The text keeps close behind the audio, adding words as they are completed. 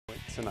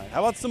tonight.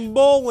 How about some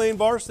bowling?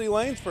 Varsity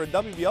lanes for a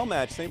WBL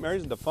match. St.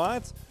 Mary's and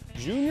Defiance.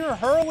 Junior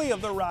Hurley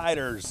of the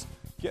Riders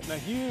getting a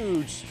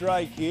huge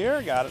strike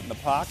here. Got it in the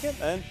pocket,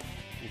 and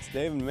it's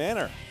David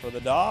Manor for the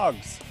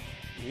Dogs.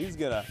 He's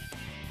gonna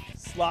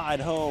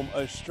slide home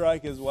a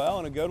strike as well,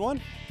 and a good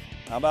one.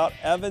 How about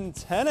Evan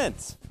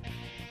Tennant?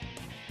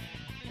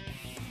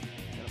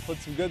 Gonna put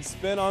some good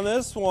spin on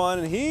this one,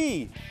 and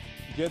he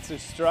gets a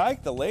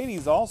strike. The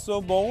ladies also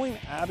bowling.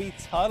 Abby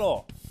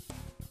Tuttle.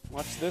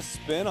 Watch this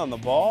spin on the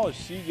ball as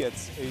she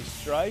gets a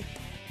strike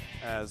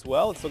as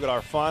well. Let's look at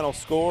our final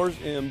scores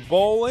in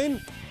bowling.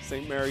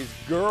 St. Mary's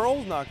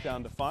girls knock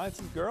down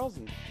Defiance's girls,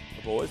 and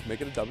the boys make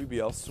it a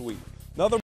WBL sweep. Another